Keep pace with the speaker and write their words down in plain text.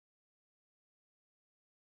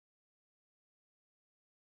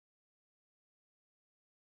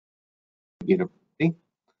University.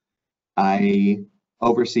 I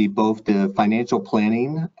oversee both the financial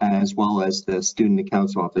planning as well as the student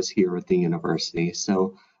accounts office here at the university.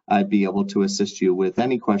 So I'd be able to assist you with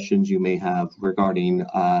any questions you may have regarding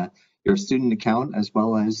your student account as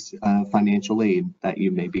well as financial aid that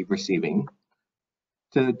you may be receiving.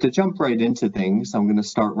 To jump right into things, I'm going to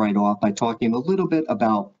start right off by talking a little bit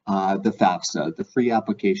about the FAFSA, the free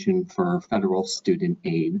application for federal student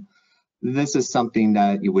aid. This is something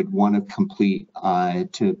that you would want to complete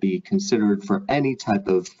to be considered for any type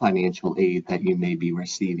of financial aid that you may be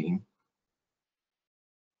receiving.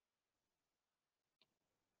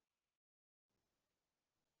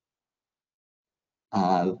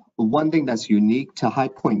 One thing that's unique to High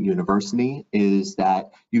Point University is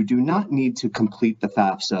that you do not need to complete the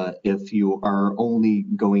FAFSA if you are only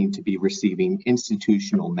going to be receiving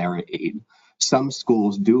institutional merit aid. Some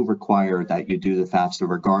schools do require that you do the FAFSA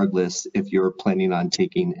regardless if you're planning on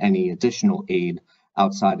taking any additional aid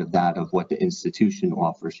outside of that of what the institution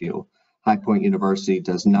offers you. High Point University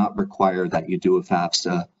does not require that you do a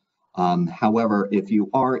FAFSA. However, if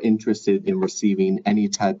you are interested in receiving any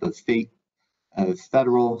type of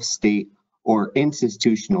federal, state, or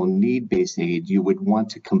institutional need-based aid, you would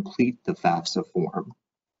want to complete the FAFSA form.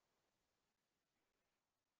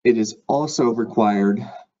 It is also required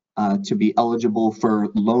to be eligible for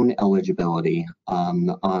loan eligibility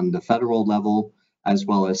on the federal level, as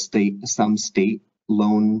well as some state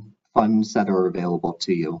loan funds that are available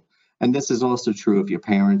to you. And this is also true if your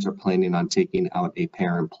parents are planning on taking out a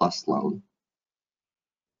Parent Plus loan.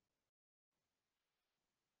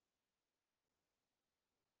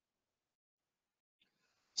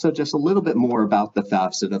 So just a little bit more about the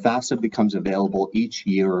FAFSA. The FAFSA becomes available each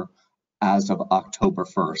year as of October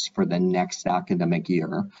 1st for the next academic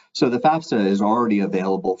year. So the FAFSA is already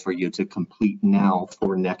available for you to complete now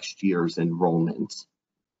for next year's enrollment.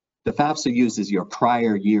 The FAFSA uses your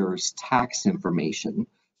prior year's tax information.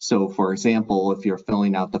 So for example, if you're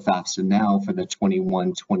filling out the FAFSA now for the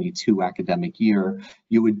 21-22 academic year,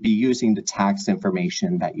 you would be using the tax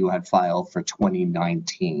information that you had filed for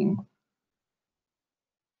 2019.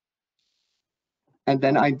 And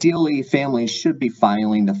then ideally, families should be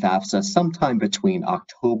filing the FAFSA sometime between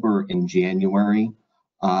October and January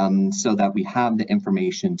so that we have the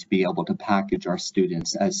information to be able to package our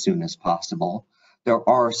students as soon as possible. There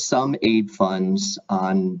are some aid funds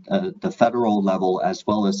on the federal level as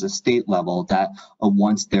well as the state level that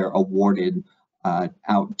once they're awarded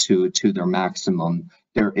out to their maximum,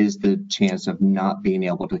 there is the chance of not being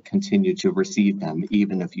able to continue to receive them,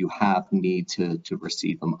 even if you have need to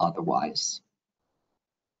receive them otherwise.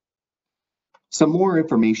 Some more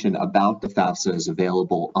information about the FAFSA is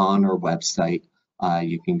available on our website.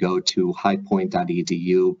 You can go to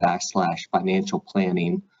highpoint.edu/financial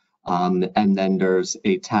planning. And then there's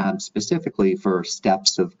a tab specifically for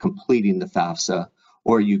steps of completing the FAFSA,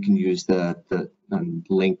 or you can use the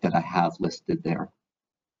link that I have listed there.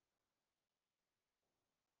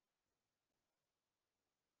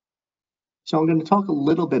 So I'm going to talk a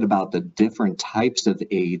little bit about the different types of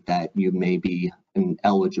aid that you may be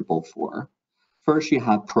eligible for. First, you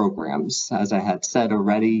have programs. As I had said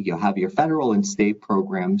already, you have your federal and state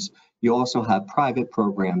programs. You also have private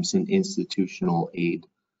programs and institutional aid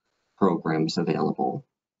programs available.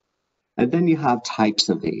 And then you have types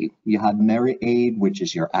of aid. You have merit aid, which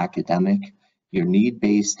is your academic, your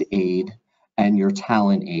need-based aid, and your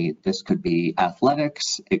talent aid. This could be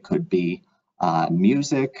athletics, it could be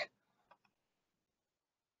music.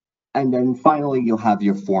 And then finally, you'll have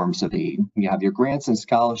your forms of aid. You have your grants and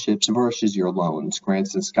scholarships versus your loans.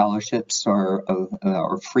 Grants and scholarships are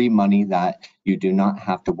free money that you do not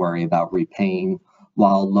have to worry about repaying,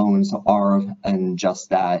 while loans are, and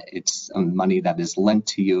just that, it's money that is lent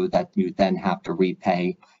to you that you then have to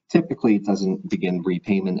repay. Typically, it doesn't begin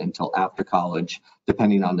repayment until after college,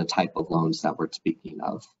 depending on the type of loans that we're speaking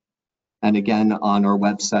of. And again, on our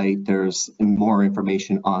website, there's more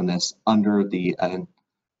information on this under the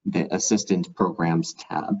Assistance Programs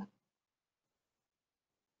tab.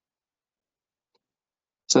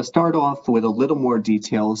 So start off with a little more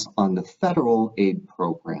details on the federal aid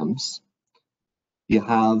programs. You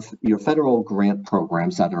have your federal grant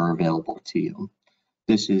programs that are available to you.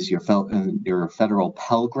 This is your federal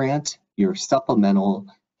Pell Grant, your Supplemental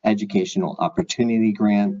Educational Opportunity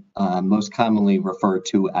Grant, most commonly referred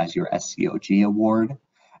to as your SCOG award,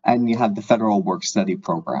 and you have the Federal Work Study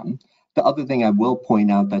Program. The other thing I will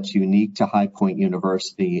point out that's unique to High Point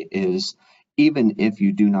University is even if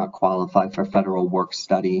you do not qualify for federal work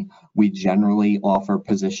study, we generally offer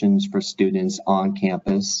positions for students on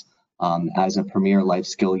campus. As a premier life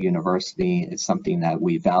skill university, it's something that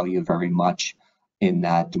we value very much. in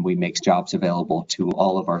that we make jobs available to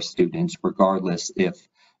all of our students, regardless if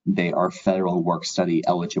they are federal work-study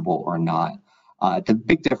eligible or not. The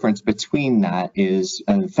big difference between that is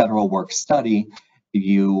federal work-study,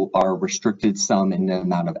 you are restricted some in the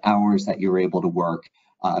amount of hours that you're able to work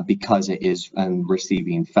because it is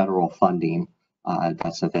receiving federal funding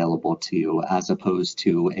that's available to you, as opposed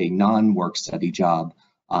to a non-work study job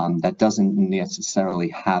that doesn't necessarily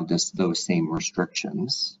have those same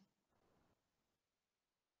restrictions.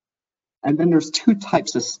 And then there's two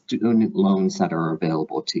types of student loans that are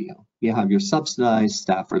available to you. You have your subsidized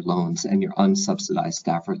Stafford loans and your unsubsidized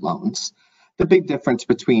Stafford loans. The big difference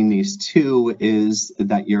between these two is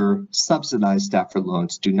that your subsidized Stafford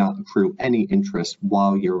loans do not accrue any interest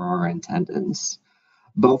while you are in attendance.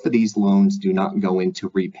 Both of these loans do not go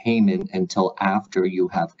into repayment until after you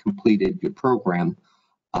have completed your program,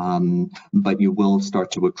 but you will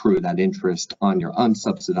start to accrue that interest on your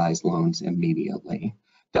unsubsidized loans immediately.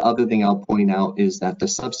 The other thing I'll point out is that the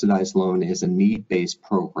subsidized loan is a need-based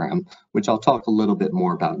program, which I'll talk a little bit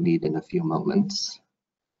more about need in a few moments.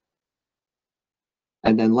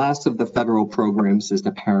 And then last of the federal programs is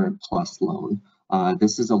the Parent Plus loan.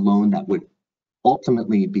 This is a loan that would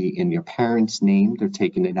ultimately be in your parents' name. They're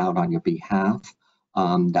taking it out on your behalf.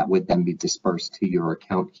 That would then be dispersed to your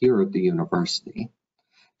account here at the university.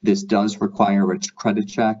 This does require a credit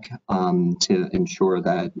check to ensure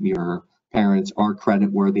that your parents are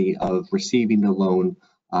creditworthy of receiving the loan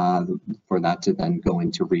for that to then go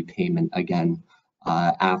into repayment again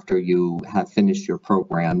after you have finished your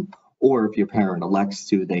program, or if your parent elects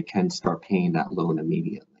to, they can start paying that loan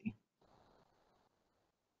immediately.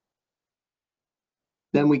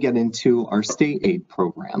 Then we get into our state aid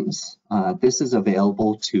programs. This is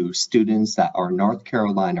available to students that are North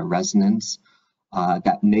Carolina residents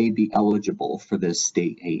that may be eligible for this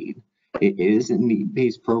state aid. It is a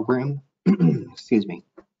need-based program, excuse me,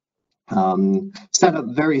 set up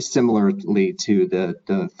very similarly to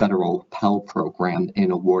the federal Pell program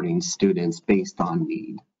in awarding students based on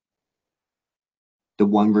need. The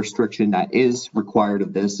one restriction that is required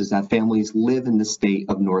of this is that families live in the state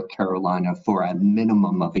of North Carolina for a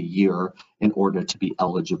minimum of a year in order to be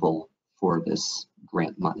eligible for this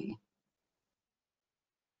grant money.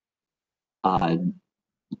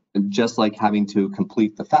 Just like having to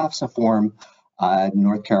complete the FAFSA form,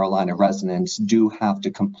 North Carolina residents do have to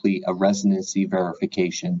complete a residency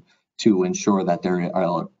verification to ensure that they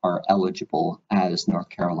are eligible as North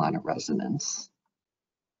Carolina residents.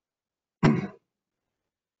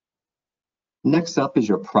 Next up is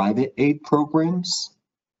your private aid programs.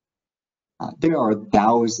 There are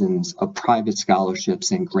thousands of private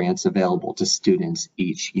scholarships and grants available to students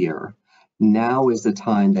each year. Now is the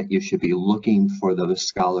time that you should be looking for those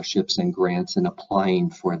scholarships and grants and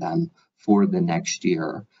applying for them for the next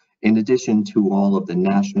year. In addition to all of the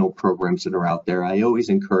national programs that are out there, I always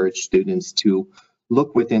encourage students to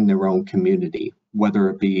look within their own community, whether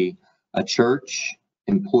it be a church,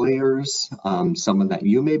 employers, someone that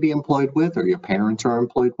you may be employed with or your parents are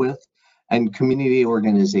employed with, and community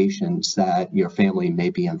organizations that your family may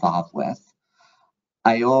be involved with.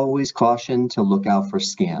 I always caution to look out for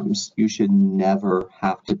scams. You should never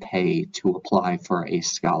have to pay to apply for a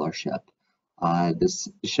scholarship. This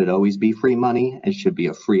should always be free money. It should be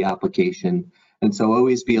a free application. And so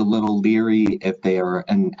always be a little leery if they are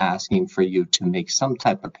asking for you to make some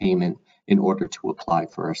type of payment in order to apply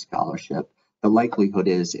for a scholarship. The likelihood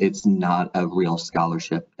is it's not a real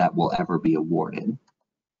scholarship that will ever be awarded.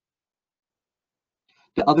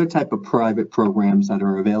 The other type of private programs that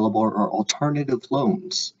are available are alternative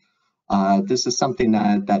loans. This is something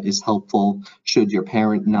that is helpful should your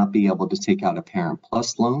parent not be able to take out a Parent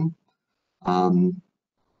Plus loan,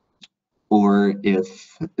 or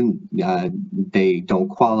if they don't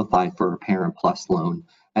qualify for a Parent Plus loan,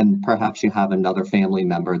 and perhaps you have another family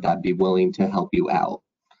member that'd be willing to help you out.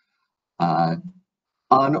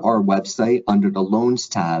 On our website, under the Loans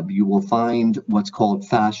tab, you will find what's called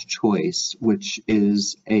Fast Choice, which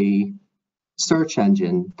is a search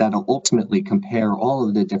engine that'll ultimately compare all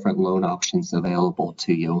of the different loan options available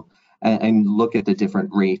to you and look at the different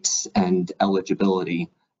rates and eligibility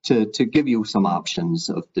to give you some options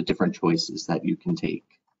of the different choices that you can take.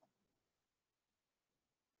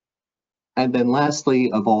 And then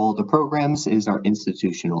lastly, of all the programs is our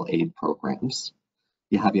institutional aid programs.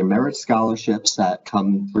 You have your merit scholarships that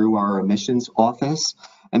come through our admissions office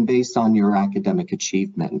and based on your academic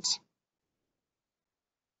achievement.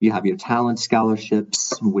 You have your talent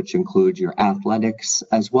scholarships, which include your athletics,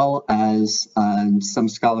 as well as some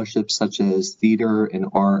scholarships such as theater and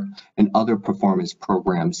art and other performance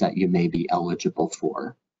programs that you may be eligible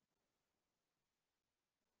for.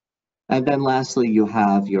 And then lastly, you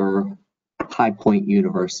have your High Point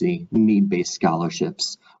University need-based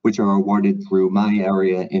scholarships, which are awarded through my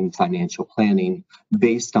area in financial planning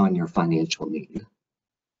based on your financial need.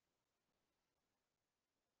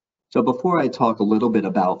 So before I talk a little bit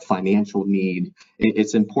about financial need,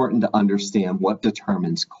 it's important to understand what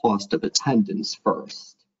determines cost of attendance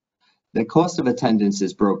first. The cost of attendance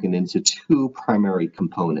is broken into two primary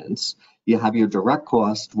components. You have your direct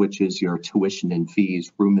cost, which is your tuition and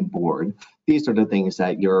fees, room and board. These are the things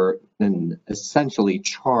that you're then essentially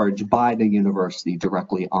charged by the university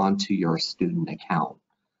directly onto your student account.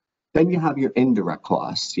 Then you have your indirect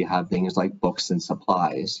costs. You have things like books and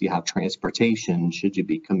supplies. You have transportation, should you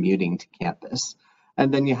be commuting to campus.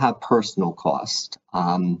 And then you have personal cost.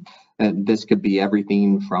 And this could be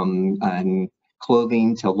everything from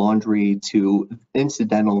clothing to laundry to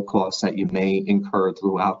incidental costs that you may incur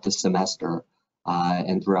throughout the semester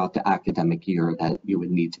and throughout the academic year that you would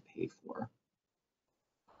need to pay for.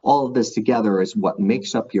 All of this together is what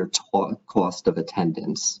makes up your cost of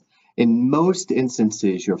attendance. In most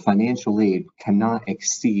instances, your financial aid cannot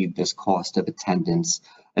exceed this cost of attendance,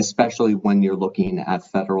 especially when you're looking at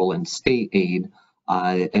federal and state aid,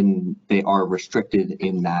 and they are restricted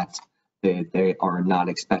in that they are not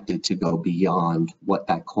expected to go beyond what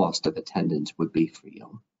that cost of attendance would be for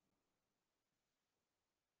you.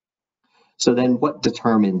 So then what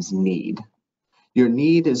determines need? Your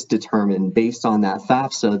need is determined based on that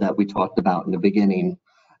FAFSA that we talked about in the beginning,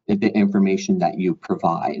 the information that you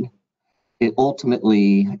provide. It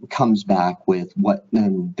ultimately comes back with what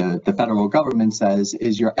the federal government says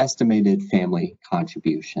is your estimated family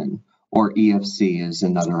contribution, or EFC is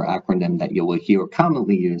another acronym that you will hear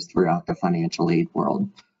commonly used throughout the financial aid world.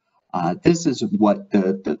 This is what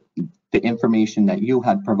the information that you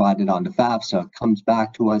had provided on the FAFSA comes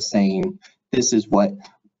back to us saying this is what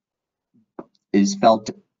is felt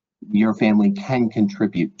your family can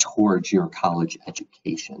contribute towards your college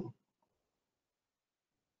education.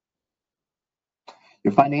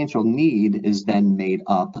 Your financial need is then made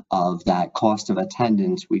up of that cost of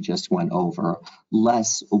attendance we just went over,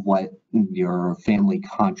 less what your family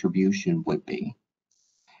contribution would be.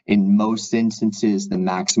 In most instances, the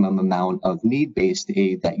maximum amount of need-based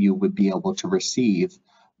aid that you would be able to receive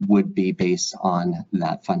would be based on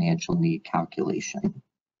that financial need calculation.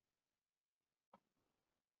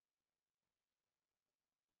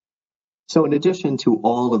 So in addition to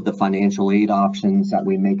all of the financial aid options that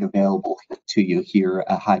we make available to you here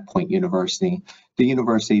at High Point University, the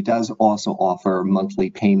university does also offer monthly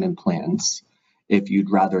payment plans if you'd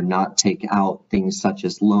rather not take out things such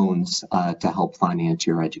as loans to help finance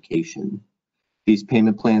your education. These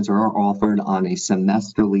payment plans are offered on a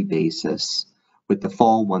semesterly basis, with the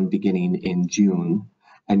fall one beginning in June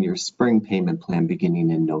and your spring payment plan beginning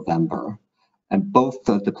in November. And both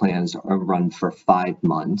of the plans are run for 5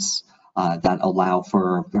 months. That allow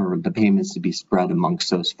for the payments to be spread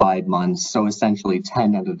amongst those 5 months. So essentially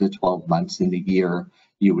 10 out of the 12 months in the year,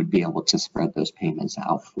 you would be able to spread those payments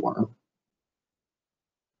out for.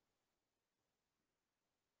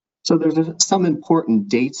 So there's some important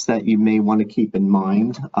dates that you may want to keep in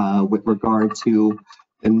mind with regard to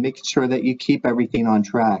and make sure that you keep everything on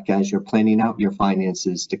track as you're planning out your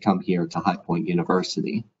finances to come here to High Point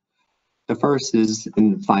University. The first is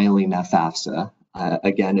in filing that FAFSA.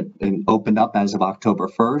 Again, it opened up as of October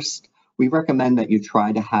 1st. We recommend that you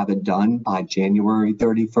try to have it done by January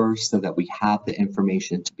 31st so that we have the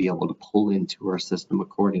information to be able to pull into our system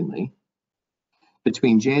accordingly.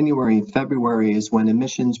 Between January and February is when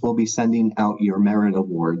admissions will be sending out your merit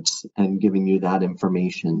awards and giving you that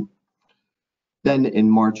information. Then in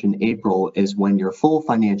March and April is when your full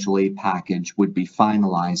financial aid package would be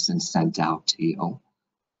finalized and sent out to you.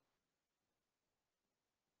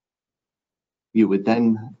 You would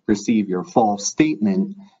then receive your fall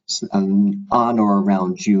statement on or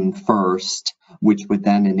around June 1st, which would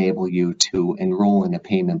then enable you to enroll in a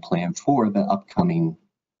payment plan for the upcoming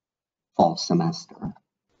fall semester.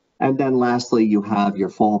 And then lastly, you have your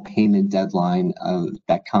fall payment deadline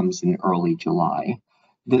that comes in early July.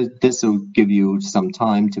 This will give you some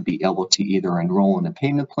time to be able to either enroll in a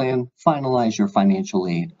payment plan, finalize your financial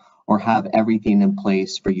aid, or have everything in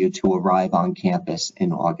place for you to arrive on campus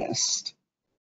in August.